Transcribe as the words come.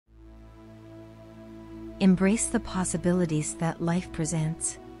Embrace the possibilities that life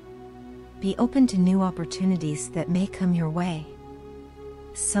presents. Be open to new opportunities that may come your way.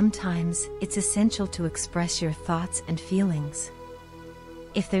 Sometimes, it's essential to express your thoughts and feelings.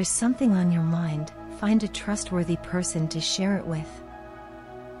 If there's something on your mind, find a trustworthy person to share it with.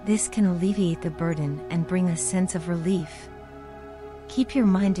 This can alleviate the burden and bring a sense of relief. Keep your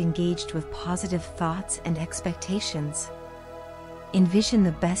mind engaged with positive thoughts and expectations. Envision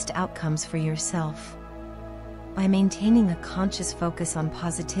the best outcomes for yourself. By maintaining a conscious focus on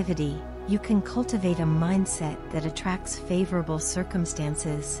positivity, you can cultivate a mindset that attracts favorable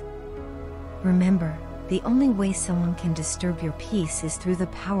circumstances. Remember, the only way someone can disturb your peace is through the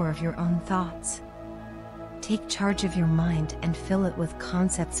power of your own thoughts. Take charge of your mind and fill it with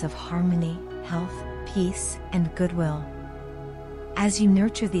concepts of harmony, health, peace, and goodwill. As you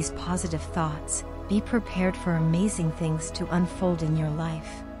nurture these positive thoughts, be prepared for amazing things to unfold in your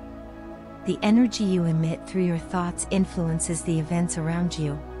life. The energy you emit through your thoughts influences the events around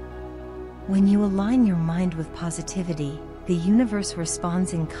you. When you align your mind with positivity, the universe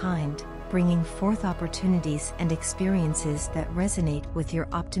responds in kind, bringing forth opportunities and experiences that resonate with your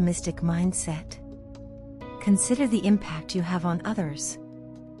optimistic mindset. Consider the impact you have on others.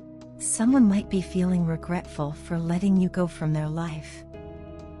 Someone might be feeling regretful for letting you go from their life.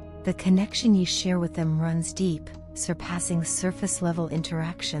 The connection you share with them runs deep, surpassing surface-level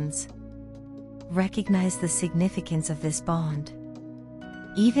interactions. Recognize the significance of this bond.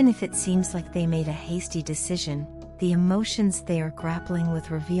 Even if it seems like they made a hasty decision, the emotions they are grappling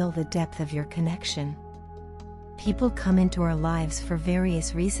with reveal the depth of your connection. People come into our lives for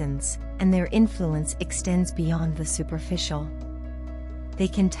various reasons, and their influence extends beyond the superficial. They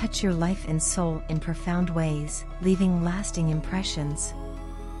can touch your life and soul in profound ways, leaving lasting impressions.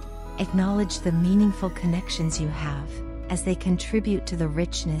 Acknowledge the meaningful connections you have, as they contribute to the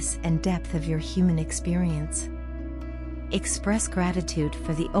richness and depth of your human experience. Express gratitude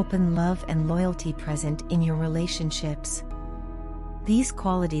for the open love and loyalty present in your relationships. These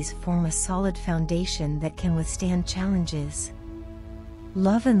qualities form a solid foundation that can withstand challenges.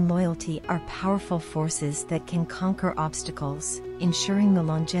 Love and loyalty are powerful forces that can conquer obstacles, ensuring the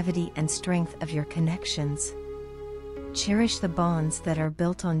longevity and strength of your connections. Cherish the bonds that are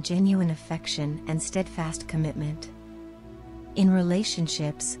built on genuine affection and steadfast commitment. In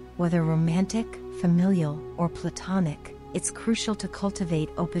relationships, whether romantic, familial, or platonic, it's crucial to cultivate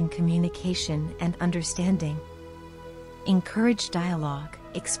open communication and understanding. Encourage dialogue,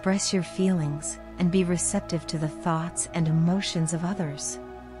 express your feelings, and be receptive to the thoughts and emotions of others.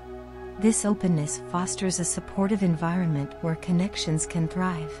 This openness fosters a supportive environment where connections can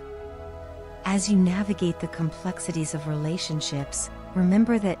thrive. As you navigate the complexities of relationships,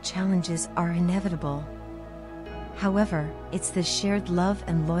 remember that challenges are inevitable. However, it's the shared love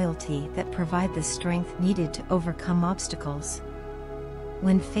and loyalty that provide the strength needed to overcome obstacles.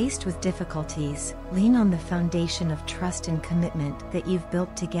 When faced with difficulties, lean on the foundation of trust and commitment that you've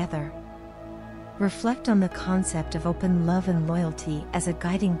built together. Reflect on the concept of open love and loyalty as a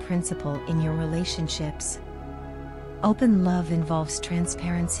guiding principle in your relationships. Open love involves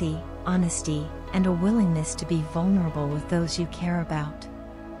transparency, honesty, and a willingness to be vulnerable with those you care about.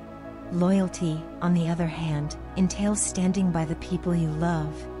 Loyalty, on the other hand, entails standing by the people you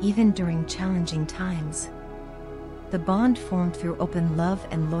love, even during challenging times. The bond formed through open love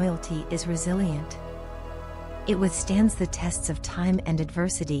and loyalty is resilient. It withstands the tests of time and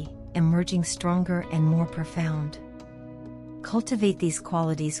adversity, emerging stronger and more profound. Cultivate these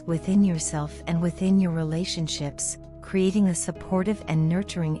qualities within yourself and within your relationships, creating a supportive and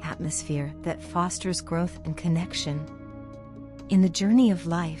nurturing atmosphere that fosters growth and connection. In the journey of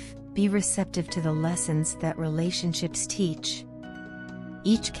life, be receptive to the lessons that relationships teach.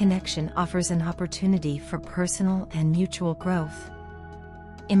 Each connection offers an opportunity for personal and mutual growth.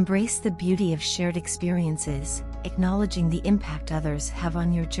 Embrace the beauty of shared experiences, acknowledging the impact others have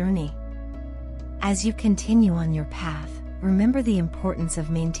on your journey. As you continue on your path, remember the importance of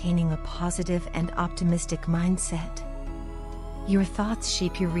maintaining a positive and optimistic mindset. Your thoughts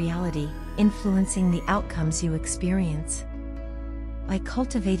shape your reality, influencing the outcomes you experience. By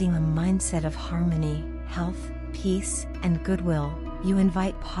cultivating a mindset of harmony, health, peace, and goodwill, you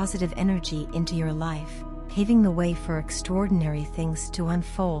invite positive energy into your life, paving the way for extraordinary things to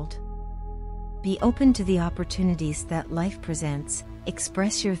unfold. Be open to the opportunities that life presents,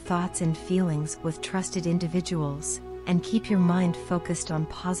 express your thoughts and feelings with trusted individuals, and keep your mind focused on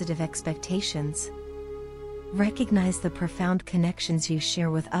positive expectations. Recognize the profound connections you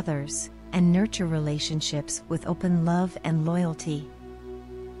share with others, and nurture relationships with open love and loyalty.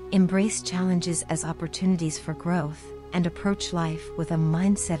 Embrace challenges as opportunities for growth, and approach life with a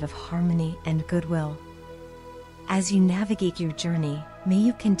mindset of harmony and goodwill. As you navigate your journey, may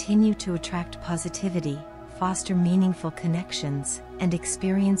you continue to attract positivity, foster meaningful connections, and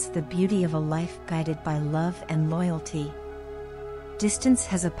experience the beauty of a life guided by love and loyalty. Distance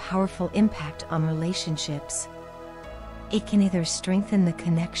has a powerful impact on relationships. It can either strengthen the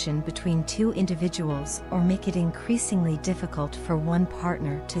connection between two individuals or make it increasingly difficult for one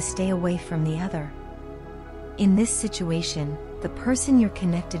partner to stay away from the other. In this situation, the person you're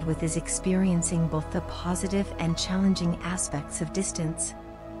connected with is experiencing both the positive and challenging aspects of distance.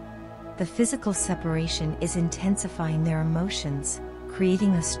 The physical separation is intensifying their emotions,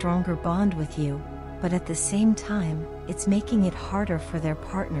 creating a stronger bond with you, but at the same time, it's making it harder for their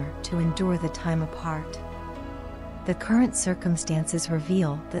partner to endure the time apart. The current circumstances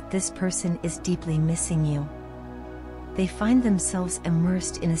reveal that this person is deeply missing you. They find themselves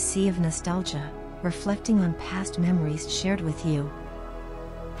immersed in a sea of nostalgia, reflecting on past memories shared with you.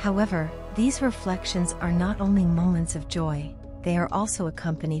 However, these reflections are not only moments of joy, they are also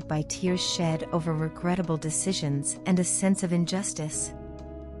accompanied by tears shed over regrettable decisions and a sense of injustice.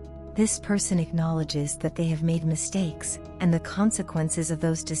 This person acknowledges that they have made mistakes, and the consequences of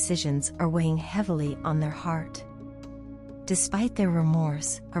those decisions are weighing heavily on their heart. Despite their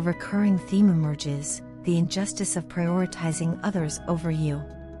remorse, a recurring theme emerges: the injustice of prioritizing others over you.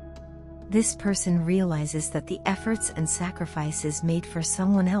 This person realizes that the efforts and sacrifices made for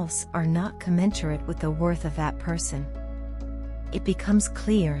someone else are not commensurate with the worth of that person. It becomes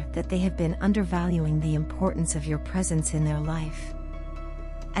clear that they have been undervaluing the importance of your presence in their life.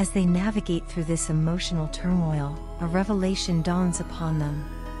 As they navigate through this emotional turmoil, a revelation dawns upon them.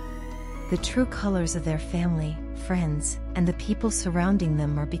 The true colors of their family, friends, and the people surrounding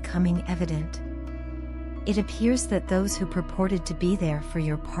them are becoming evident. It appears that those who purported to be there for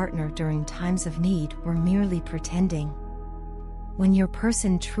your partner during times of need were merely pretending. When your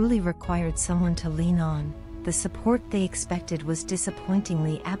person truly required someone to lean on, the support they expected was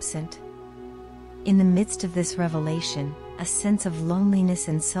disappointingly absent. In the midst of this revelation, a sense of loneliness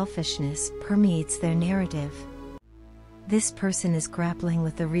and selfishness permeates their narrative. This person is grappling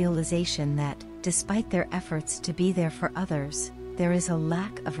with the realization that, despite their efforts to be there for others, there is a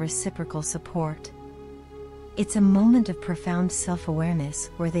lack of reciprocal support. It's a moment of profound self-awareness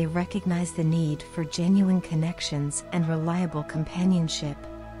where they recognize the need for genuine connections and reliable companionship.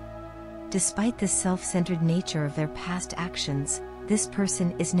 Despite the self-centered nature of their past actions, this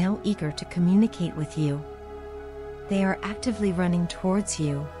person is now eager to communicate with you. They are actively running towards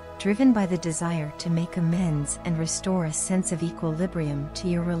you, driven by the desire to make amends and restore a sense of equilibrium to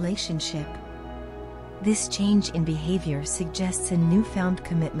your relationship. This change in behavior suggests a newfound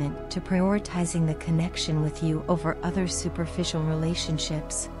commitment to prioritizing the connection with you over other superficial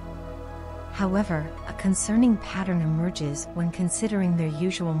relationships. However, a concerning pattern emerges when considering their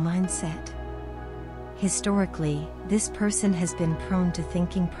usual mindset. Historically, this person has been prone to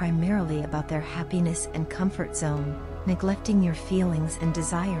thinking primarily about their happiness and comfort zone, neglecting your feelings and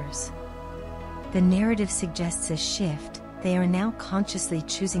desires. The narrative suggests a shift. They are now consciously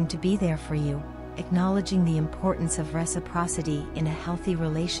choosing to be there for you, acknowledging the importance of reciprocity in a healthy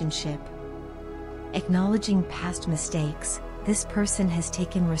relationship. Acknowledging past mistakes, this person has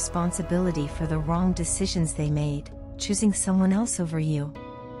taken responsibility for the wrong decisions they made, choosing someone else over you.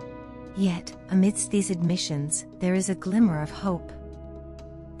 Yet, amidst these admissions, there is a glimmer of hope.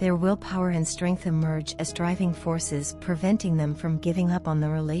 Their willpower and strength emerge as driving forces, preventing them from giving up on the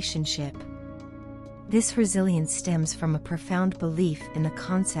relationship. This resilience stems from a profound belief in the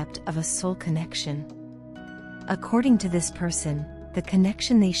concept of a soul connection. According to this person, the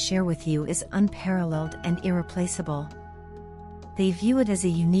connection they share with you is unparalleled and irreplaceable. They view it as a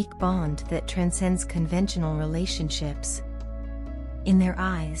unique bond that transcends conventional relationships. In their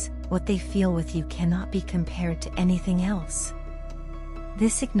eyes, what they feel with you cannot be compared to anything else.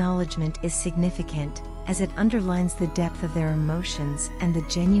 This acknowledgement is significant, as it underlines the depth of their emotions and the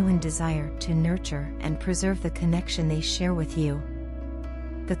genuine desire to nurture and preserve the connection they share with you.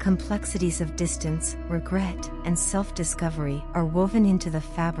 The complexities of distance, regret, and self-discovery are woven into the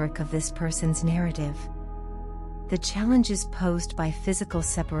fabric of this person's narrative. The challenges posed by physical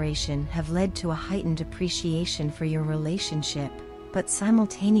separation have led to a heightened appreciation for your relationship, but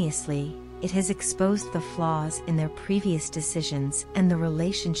simultaneously, it has exposed the flaws in their previous decisions and the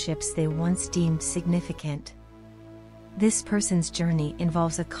relationships they once deemed significant. This person's journey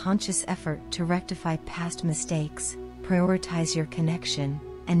involves a conscious effort to rectify past mistakes, prioritize your connection,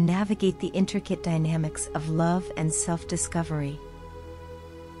 and navigate the intricate dynamics of love and self-discovery.